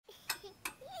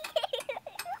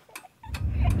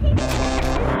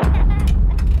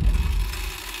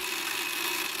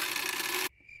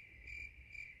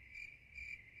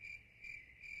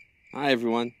Hi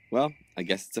everyone. Well, I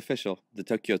guess it's official. The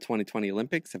Tokyo 2020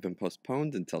 Olympics have been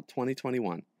postponed until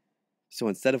 2021. So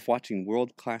instead of watching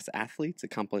world-class athletes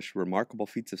accomplish remarkable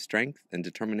feats of strength and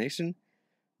determination,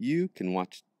 you can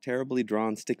watch terribly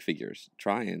drawn stick figures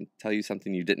try and tell you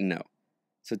something you didn't know.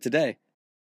 So today,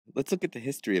 let's look at the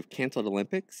history of canceled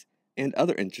Olympics and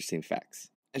other interesting facts.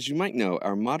 As you might know,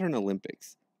 our modern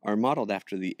Olympics are modeled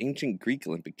after the ancient Greek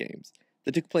Olympic Games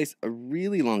that took place a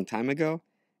really long time ago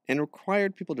and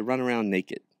required people to run around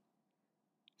naked.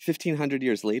 1,500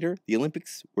 years later, the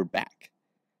Olympics were back,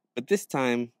 but this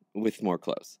time with more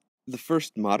clothes. The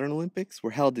first modern Olympics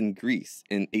were held in Greece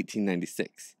in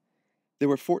 1896. There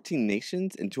were 14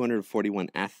 nations and 241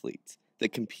 athletes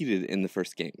that competed in the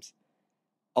first games.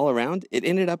 All around, it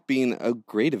ended up being a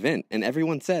great event, and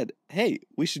everyone said, hey,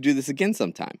 we should do this again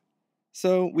sometime.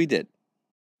 So we did.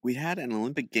 We had an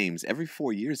Olympic Games every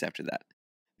 4 years after that.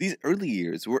 These early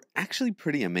years were actually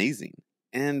pretty amazing.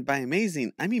 And by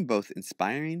amazing, I mean both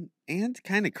inspiring and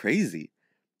kind of crazy.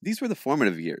 These were the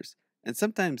formative years, and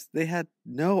sometimes they had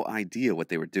no idea what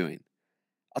they were doing.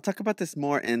 I'll talk about this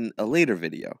more in a later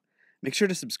video. Make sure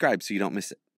to subscribe so you don't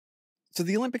miss it. So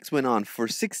the Olympics went on for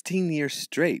 16 years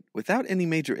straight without any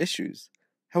major issues.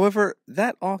 However,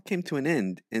 that all came to an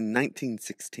end in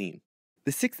 1916.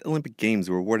 The 6th Olympic Games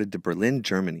were awarded to Berlin,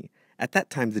 Germany, at that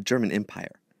time the German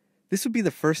Empire. This would be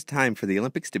the first time for the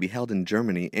Olympics to be held in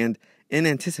Germany, and in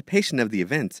anticipation of the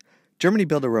events, Germany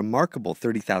built a remarkable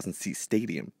 30,000-seat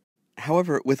stadium.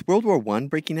 However, with World War I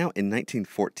breaking out in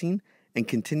 1914 and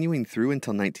continuing through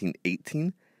until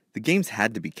 1918, the Games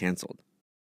had to be canceled.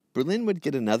 Berlin would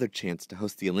get another chance to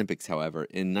host the Olympics, however,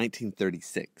 in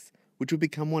 1936, which would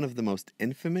become one of the most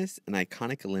infamous and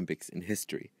iconic Olympics in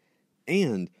history,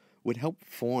 and would help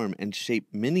form and shape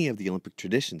many of the Olympic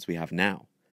traditions we have now.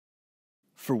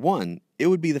 For one, it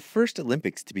would be the first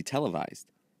Olympics to be televised,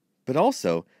 but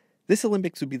also, this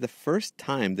Olympics would be the first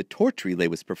time the torch relay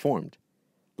was performed.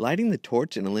 Lighting the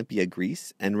torch in Olympia,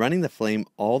 Greece, and running the flame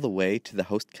all the way to the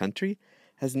host country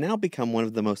has now become one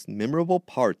of the most memorable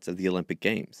parts of the Olympic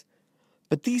Games.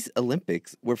 But these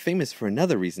Olympics were famous for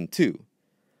another reason too.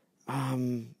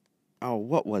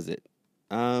 What was it?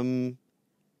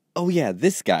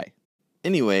 This guy.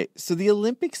 Anyway, so the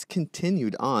Olympics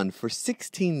continued on for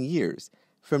 16 years,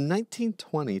 from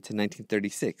 1920 to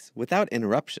 1936, without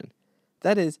interruption.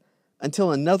 That is,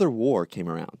 until another war came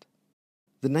around.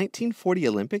 The 1940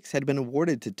 Olympics had been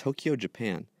awarded to Tokyo,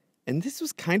 Japan, and this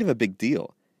was kind of a big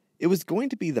deal. It was going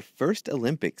to be the first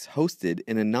Olympics hosted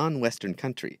in a non-Western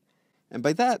country. And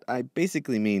by that, I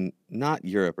basically mean not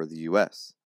Europe or the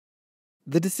US.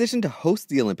 The decision to host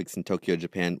the Olympics in Tokyo,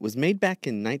 Japan was made back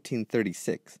in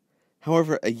 1936.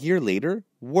 However, a year later,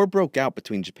 war broke out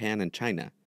between Japan and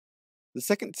China. The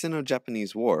Second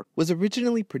Sino-Japanese War was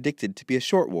originally predicted to be a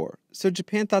short war, so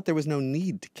Japan thought there was no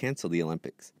need to cancel the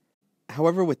Olympics.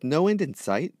 However, with no end in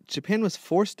sight, Japan was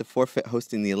forced to forfeit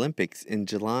hosting the Olympics in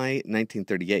July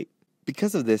 1938.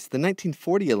 Because of this, the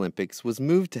 1940 Olympics was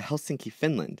moved to Helsinki,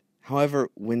 Finland. However,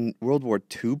 when World War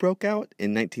II broke out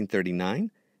in 1939,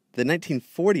 the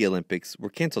 1940 Olympics were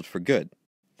canceled for good.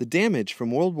 The damage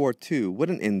from World War II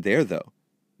wouldn't end there, though.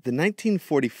 The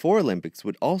 1944 Olympics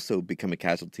would also become a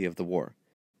casualty of the war.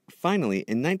 Finally,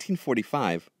 in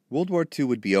 1945, World War II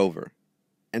would be over,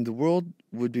 and the world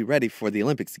would be ready for the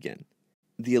Olympics again.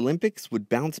 The Olympics would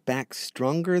bounce back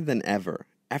stronger than ever.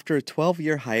 After a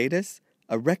 12-year hiatus,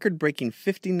 a record-breaking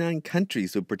 59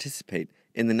 countries would participate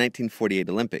in the 1948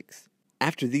 Olympics.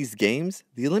 After these games,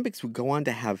 the Olympics would go on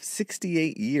to have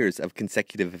 68 years of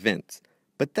consecutive events,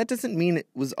 but that doesn't mean it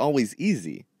was always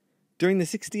easy. During the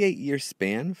 68-year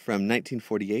span from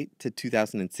 1948 to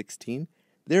 2016,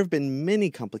 there have been many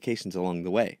complications along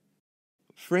the way.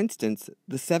 For instance,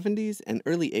 the 70s and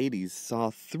early 80s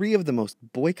saw 3 of the most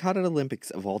boycotted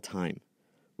Olympics of all time,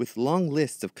 with long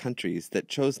lists of countries that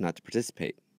chose not to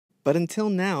participate. But until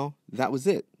now, that was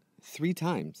it, 3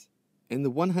 times. In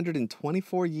the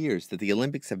 124 years that the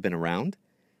Olympics have been around,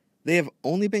 they have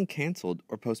only been canceled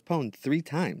or postponed 3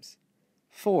 times.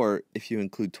 4 if you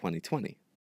include 2020.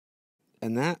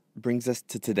 And that brings us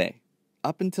to today.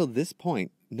 Up until this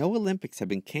point, no Olympics have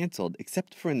been canceled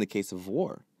except for in the case of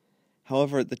war.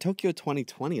 However, the Tokyo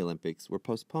 2020 Olympics were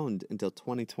postponed until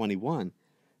 2021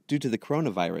 due to the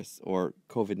coronavirus or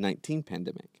COVID-19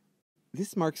 pandemic.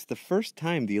 This marks the first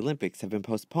time the Olympics have been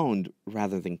postponed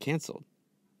rather than canceled.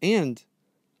 And,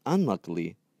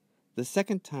 unluckily, the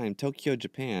second time Tokyo,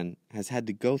 Japan has had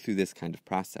to go through this kind of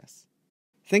process.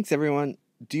 Thanks, everyone.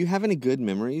 Do you have any good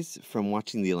memories from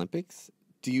watching the Olympics?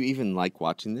 Do you even like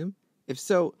watching them? If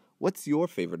so, what's your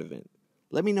favorite event?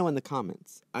 Let me know in the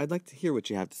comments. I'd like to hear what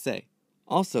you have to say.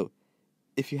 Also,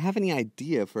 If you have any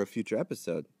idea for a future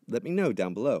episode, let me know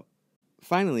down below.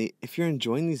 Finally, if you're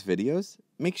enjoying these videos,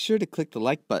 make sure to click the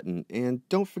like button and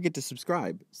don't forget to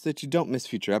subscribe so that you don't miss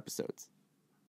future episodes.